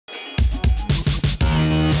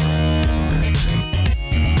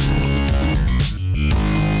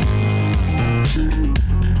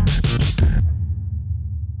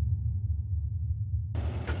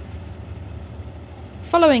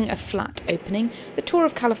Following a flat opening, the Tour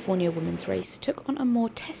of California women's race took on a more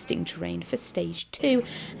testing terrain for Stage 2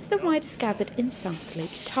 as the riders gathered in South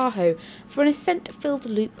Lake Tahoe for an ascent-filled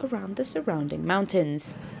loop around the surrounding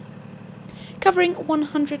mountains. Covering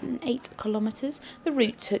 108 kilometres, the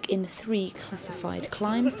route took in 3 classified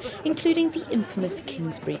climbs, including the infamous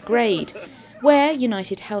Kingsbury Grade, where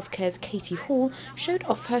United Healthcare's Katie Hall showed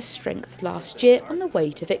off her strength last year on the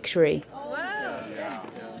way to victory.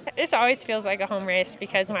 This always feels like a home race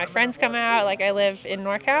because my friends come out, like I live in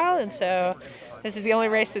NorCal, and so this is the only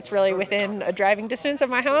race that's really within a driving distance of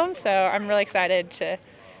my home, so I'm really excited to,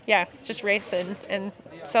 just race and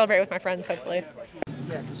celebrate with my friends, hopefully.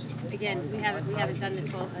 Again, we haven't done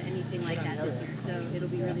anything like that this year, so it'll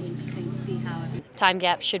be really interesting to see how time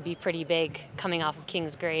gap should be pretty big coming off of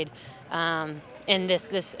King's Grade. And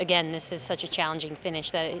this is such a challenging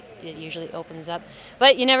finish that it usually opens up.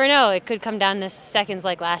 But you never know, it could come down to seconds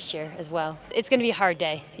like last year as well. It's going to be a hard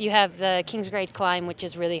day. You have the King's Grade climb, which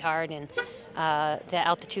is really hard, and the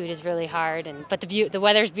altitude is really hard, but the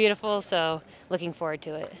weather's beautiful, so looking forward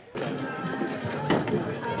to it.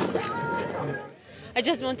 I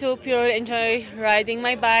just want to purely enjoy riding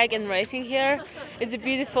my bike and racing here. It's a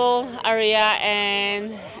beautiful area,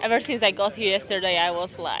 and ever since I got here yesterday, I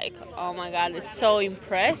was like, oh my God, I'm so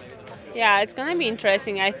impressed. Yeah, it's gonna be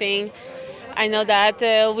interesting, I think. I know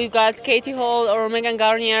that we've got Katie Hall or Megan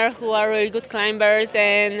Garnier, who are really good climbers,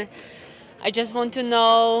 and I just want to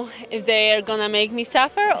know if they are gonna make me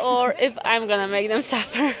suffer or if I'm gonna make them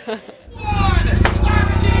suffer.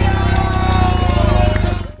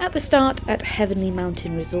 At the start at Heavenly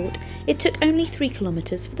Mountain Resort, it took only 3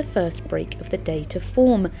 kilometres for the first break of the day to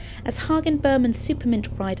form, as Hagen-Berman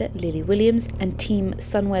Supermint rider Lily Williams and Team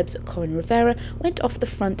Sunweb's Corin Rivera went off the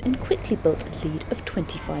front and quickly built a lead of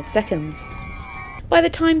 25 seconds. By the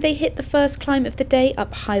time they hit the first climb of the day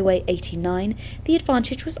up Highway 89, the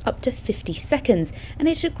advantage was up to 50 seconds, and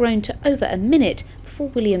it had grown to over a minute before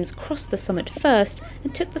Williams crossed the summit first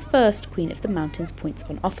and took the first Queen of the Mountains points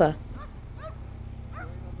on offer.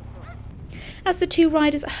 As the two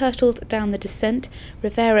riders hurtled down the descent,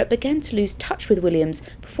 Rivera began to lose touch with Williams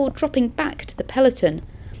before dropping back to the peloton,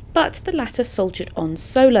 but the latter soldiered on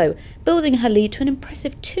solo, building her lead to an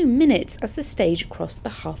impressive 2 minutes as the stage crossed the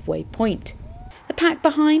halfway point. The pack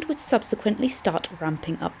behind would subsequently start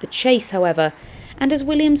ramping up the chase, however, and as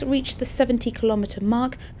Williams reached the 70-kilometre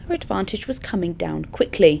mark, her advantage was coming down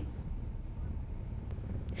quickly.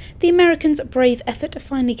 The Americans' brave effort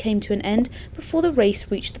finally came to an end before the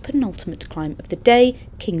race reached the penultimate climb of the day,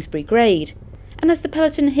 Kingsbury Grade. And as the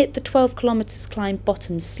peloton hit the 12 kilometres climb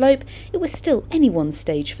bottom slope, it was still anyone's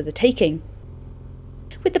stage for the taking.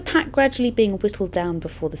 With the pack gradually being whittled down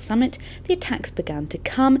before the summit, the attacks began to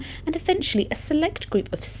come, and eventually a select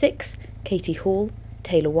group of 6, Katie Hall,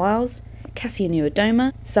 Taylor Wiles, Cassia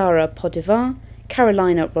Nuadoma, Zara Podivar,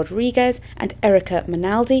 Carolina Rodriguez and Erica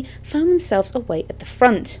Manaldi, found themselves away at the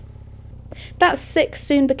front. That 6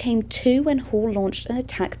 soon became 2 when Hall launched an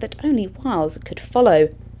attack that only Wiles could follow.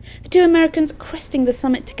 The two Americans cresting the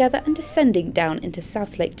summit together and descending down into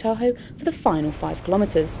South Lake Tahoe for the final 5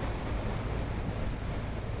 kilometres.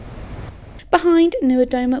 Behind,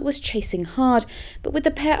 Nuadoma was chasing hard, but with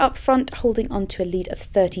the pair up front holding on to a lead of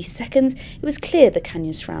 30 seconds, it was clear the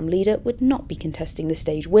Canyon SRAM leader would not be contesting the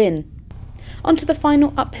stage win. Onto the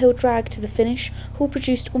final uphill drag to the finish, Hall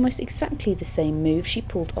produced almost exactly the same move she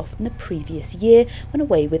pulled off in the previous year when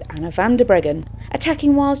away with Anna van der Breggen,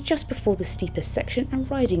 attacking Wiles just before the steepest section and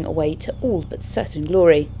riding away to all but certain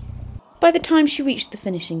glory. By the time she reached the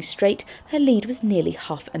finishing straight, her lead was nearly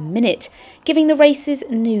half a minute, giving the race's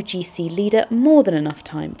new GC leader more than enough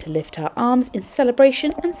time to lift her arms in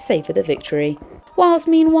celebration and savour the victory. Wiles,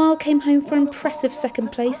 meanwhile, came home for impressive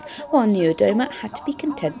second place, while Nuadoma had to be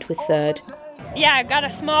content with third. Yeah, I got a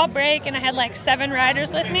small break and I had like 7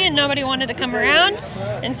 riders with me and nobody wanted to come around.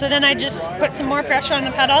 And so then I just put some more pressure on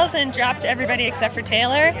the pedals and dropped everybody except for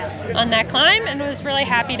Taylor on that climb, and was really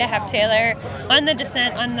happy to have Taylor on the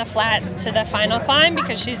descent on the flat to the final climb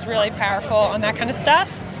because she's really powerful on that kind of stuff.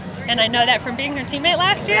 And I know that from being her teammate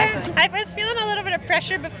last year. I was feeling a little bit of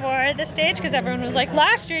pressure before the stage because everyone was like,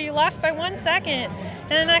 last year you lost by 1 second.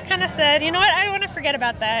 And I kind of said, you know what, I want to forget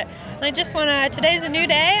about that. And I just want to, today's a new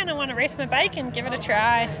day and I want to race my bike and give it a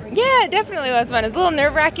try. Yeah, it definitely was fun. It was a little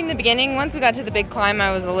nerve-wracking in the beginning. Once we got to the big climb,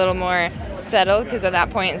 I was a little more settled because at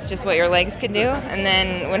that point it's just what your legs could do. And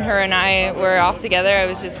then when her and I were off together, I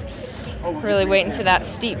was just really waiting for that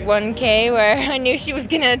steep 1K where I knew she was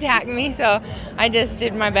going to attack me, so I just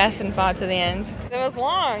did my best and fought to the end. It was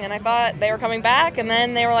long, and I thought they were coming back, and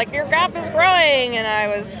then they were like, your gap is growing, and I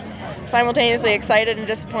was simultaneously excited and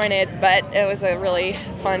disappointed, but it was a really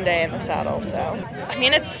fun day in the saddle. So, I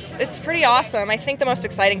mean, it's pretty awesome. I think the most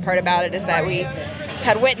exciting part about it is that we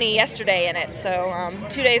had Whitney yesterday in it, so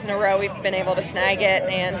 2 days in a row we've been able to snag it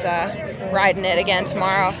and ride in it again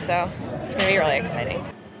tomorrow, so it's going to be really exciting.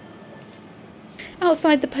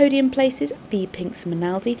 Outside the podium places, V Pink's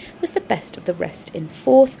Minaldi was the best of the rest in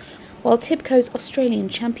 4th, while Tibco's Australian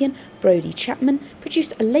champion Brodie Chapman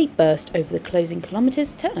produced a late burst over the closing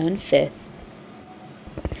kilometres to earn 5th.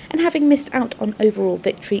 And having missed out on overall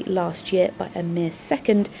victory last year by a mere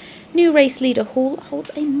 2nd, new race leader Hall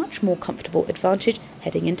holds a much more comfortable advantage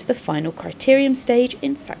heading into the final criterium stage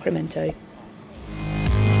in Sacramento.